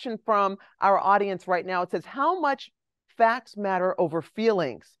another question from our audience right now. It says, how much facts matter over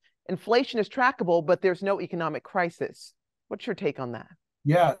feelings? Inflation is trackable, but there's no economic crisis. What's your take on that?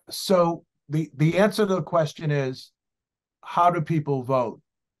 Yeah, so the answer to the question is, how do people vote?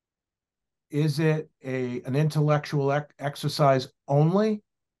 Is it an intellectual exercise only?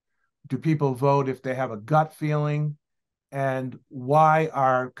 Do people vote if they have a gut feeling? And why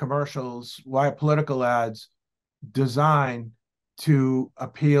are political ads designed to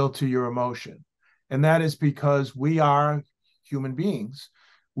appeal to your emotion? And that is because we are human beings.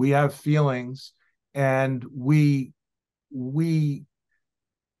 We have feelings, and we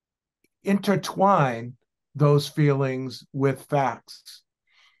intertwine those feelings with facts.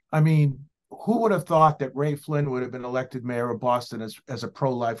 I mean, who would have thought that Ray Flynn would have been elected mayor of Boston as a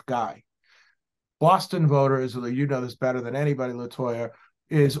pro-life guy? Boston voters, you know this better than anybody, Latoyia,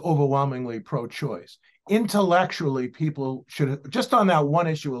 is overwhelmingly pro-choice. Intellectually, people should have, just on that one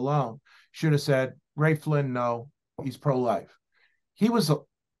issue alone, should have said, Ray Flynn, no, he's pro-life. He was a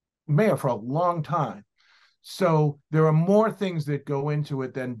mayor for a long time. So there are more things that go into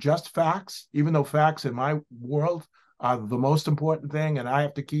it than just facts, even though facts in my world are the most important thing, and I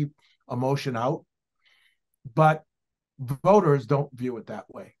have to keep emotion out. But voters don't view it that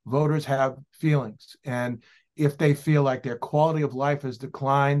way. Voters have feelings. And if they feel like their quality of life has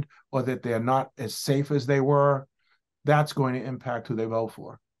declined or that they're not as safe as they were, that's going to impact who they vote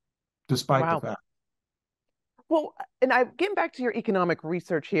for, despite the fact. Well, and getting back to your economic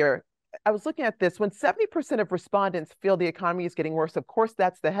research here, I was looking at this. When 70% of respondents feel the economy is getting worse, of course,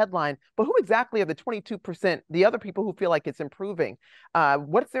 that's the headline. But who exactly are the 22%, the other people who feel like it's improving?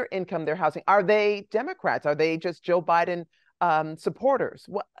 What's their income, their housing? Are they Democrats? Are they just Joe Biden supporters?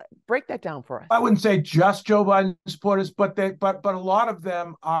 Break that down for us. I wouldn't say just Joe Biden supporters, but a lot of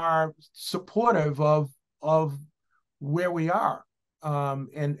them are supportive of where we are,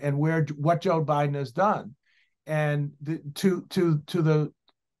 and what Joe Biden has done. And to the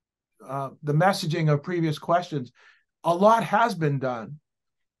messaging of previous questions, a lot has been done,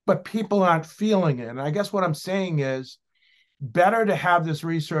 but people aren't feeling it. And I guess what I'm saying is, better to have this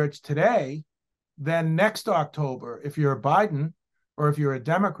research today than next October if you're a Biden or if you're a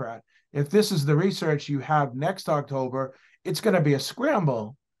Democrat. If this is the research you have next October, it's going to be a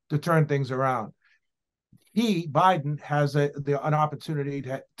scramble to turn things around. Biden has an opportunity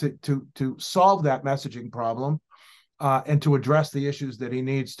to solve that messaging problem, and to address the issues that he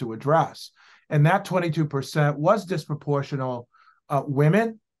needs to address. And that 22% was disproportional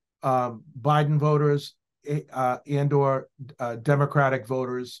women, Biden voters, and or Democratic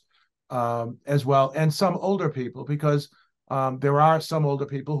voters as well, and some older people, because there are some older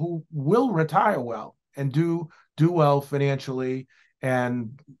people who will retire well and do well financially.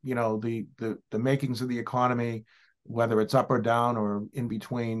 And, you know, the makings of the economy, whether it's up or down or in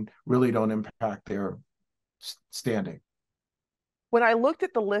between, really don't impact their standing. When I looked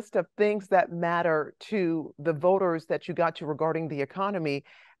at the list of things that matter to the voters that you got to regarding the economy,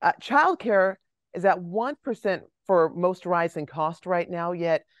 childcare is at 1% for most rising cost right now,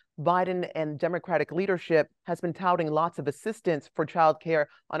 yet Biden and Democratic leadership has been touting lots of assistance for childcare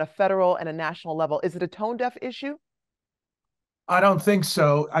on a federal and a national level. Is it a tone-deaf issue? I don't think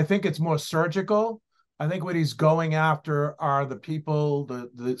so. I think it's more surgical. I think what he's going after are the people,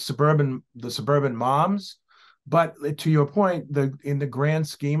 the suburban moms. But to your point, in the grand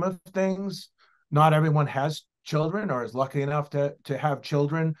scheme of things, not everyone has children or is lucky enough to have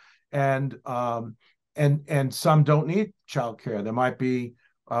children, and some don't need childcare. There might be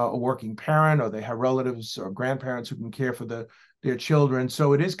a working parent, or they have relatives or grandparents who can care for their children.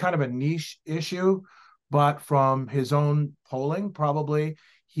 So it is kind of a niche issue. But from his own polling, probably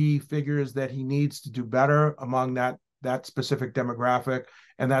he figures that he needs to do better among that specific demographic,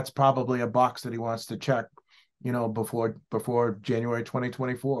 and that's probably a box that he wants to check, you know, before January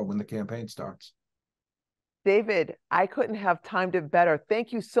 2024, when the campaign starts. David, I couldn't have timed it better.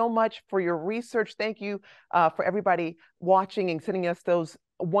 Thank you so much for your research. Thank you for everybody watching and sending us those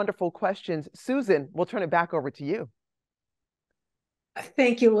wonderful questions. Susan, we'll turn it back over to you.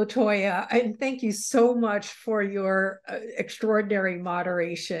 Thank you, Latoyia, and thank you so much for your extraordinary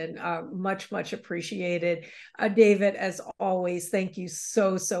moderation. Much, much appreciated. David, as always, thank you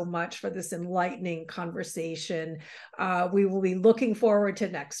so much for this enlightening conversation. We will be looking forward to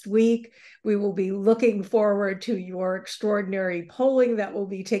next week. We will be looking forward to your extraordinary polling that will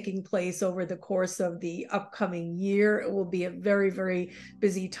be taking place over the course of the upcoming year. It will be a very, very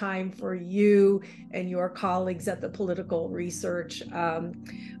busy time for you and your colleagues at the Political Research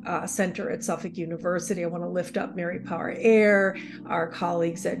Center at Suffolk University. I want to lift up Mary Power Air, our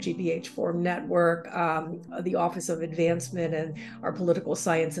colleagues at GBH Forum Network, the Office of Advancement, and our Political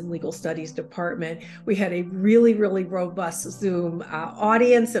Science and Legal Studies Department. We had a really, really robust Zoom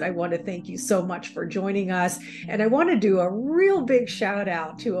audience, and I want to thank you so much for joining us. And I want to do a real big shout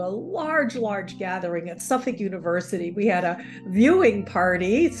out to a large gathering at Suffolk University. We had a viewing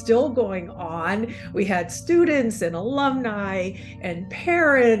party still going on. We had students and alumni and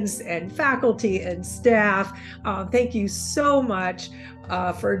parents and faculty and staff. Thank you so much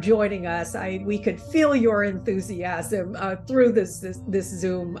for joining us. We could feel your enthusiasm through this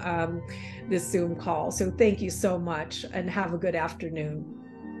Zoom call. So thank you so much, and have a good afternoon.